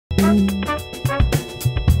Hey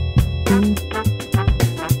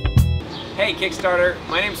Kickstarter,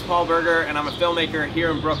 my name's Paul Berger and I'm a filmmaker here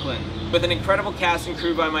in Brooklyn. With an incredible cast and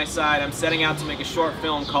crew by my side, I'm setting out to make a short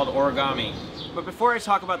film called Origami. But before I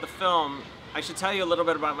talk about the film, I should tell you a little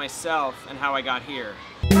bit about myself and how I got here.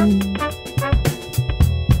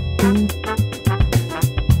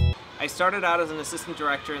 I started out as an assistant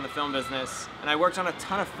director in the film business, and I worked on a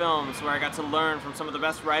ton of films where I got to learn from some of the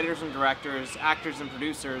best writers and directors, actors and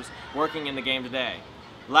producers working in the game today.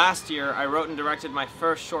 Last year, I wrote and directed my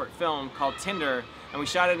first short film called Tinder, and we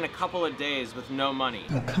shot it in a couple of days with no money.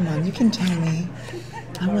 Oh, come on, you can tell me.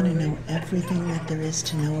 I want to know everything that there is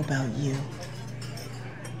to know about you.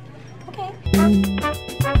 Okay.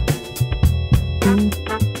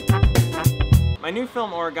 My new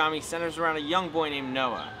film Origami centers around a young boy named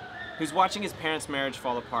Noah, who's watching his parents' marriage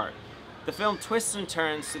fall apart. The film twists and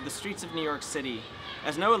turns through the streets of New York City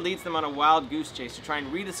as Noah leads them on a wild goose chase to try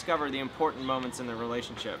and rediscover the important moments in their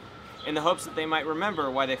relationship, in the hopes that they might remember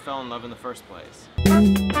why they fell in love in the first place.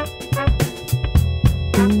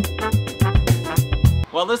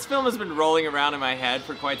 While this film has been rolling around in my head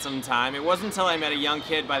for quite some time, it wasn't until I met a young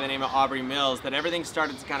kid by the name of Aubrey Mills that everything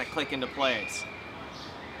started to kind of click into place.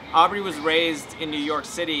 Aubrey was raised in New York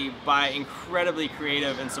City by incredibly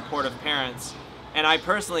creative and supportive parents, and I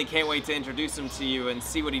personally can't wait to introduce him to you and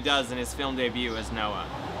see what he does in his film debut as Noah.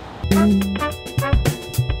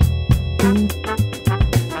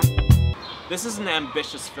 This is an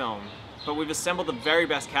ambitious film, but we've assembled the very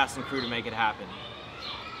best cast and crew to make it happen.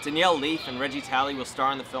 Danielle Leaf and Reggie Talley will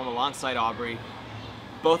star in the film alongside Aubrey.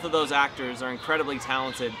 Both of those actors are incredibly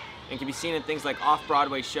talented and can be seen in things like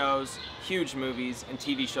off-Broadway shows, huge movies, and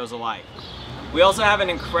TV shows alike. We also have an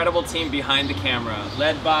incredible team behind the camera,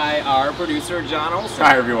 led by our producer, John Olson.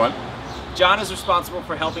 Hi, everyone. John is responsible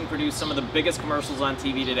for helping produce some of the biggest commercials on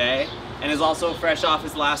TV today, and is also fresh off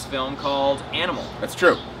his last film called Animal. That's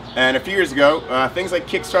true. And a few years ago, things like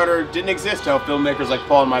Kickstarter didn't exist to help filmmakers like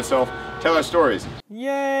Paul and myself tell our stories.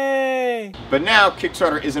 Yay! But now,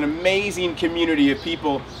 Kickstarter is an amazing community of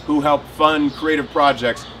people who help fund creative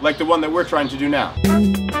projects like the one that we're trying to do now.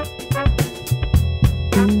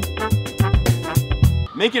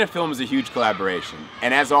 Making a film is a huge collaboration,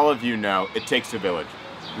 and as all of you know, it takes a village.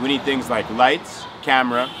 We need things like lights,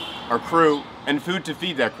 camera, our crew, and food to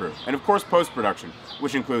feed that crew, and of course post-production,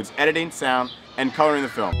 which includes editing, sound, and coloring the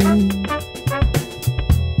film.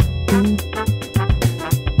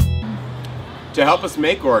 To help us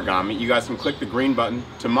make Origami, you guys can click the green button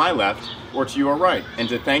to my left or to your right. And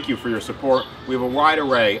to thank you for your support, we have a wide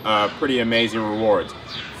array of pretty amazing rewards,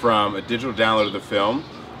 from a digital download of the film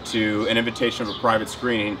to an invitation of a private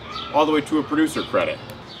screening, all the way to a producer credit.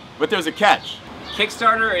 But there's a catch.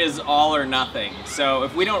 Kickstarter is all or nothing, so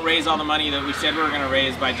if we don't raise all the money that we said we were going to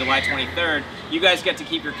raise by July 23rd, you guys get to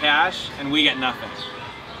keep your cash and we get nothing.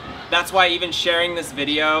 That's why even sharing this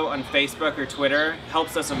video on Facebook or Twitter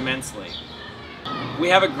helps us immensely. We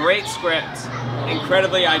have a great script,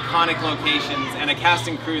 incredibly iconic locations, and a cast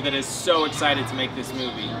and crew that is so excited to make this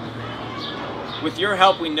movie. With your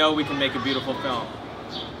help, we know we can make a beautiful film.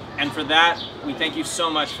 And for that, we thank you so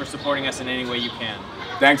much for supporting us in any way you can.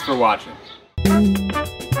 Thanks for watching.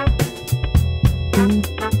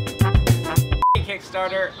 Hey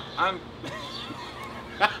Kickstarter,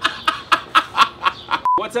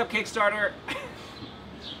 What's up Kickstarter?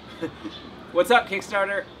 What's up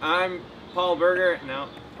Kickstarter? I'm Paul Berger. No.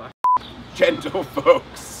 Gentle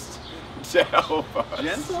folks. Gentle folks.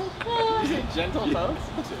 Gentle? Gentle folks?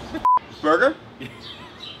 Burger?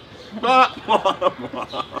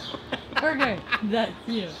 Burger, that's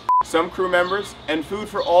you. Some crew members, and food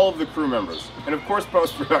for all of the crew members. And of course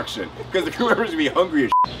post-production, because the crew members will be hungry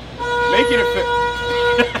as shit. Making a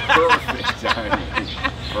perfect timing.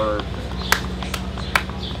 Perfect.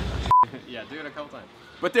 Yeah, do it a couple times.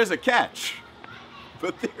 But there's a catch.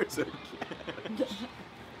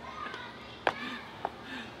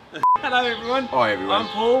 Hello everyone. Hi everyone. I'm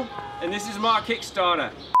Paul, and this is my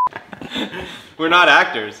Kickstarter. We're not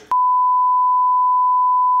actors.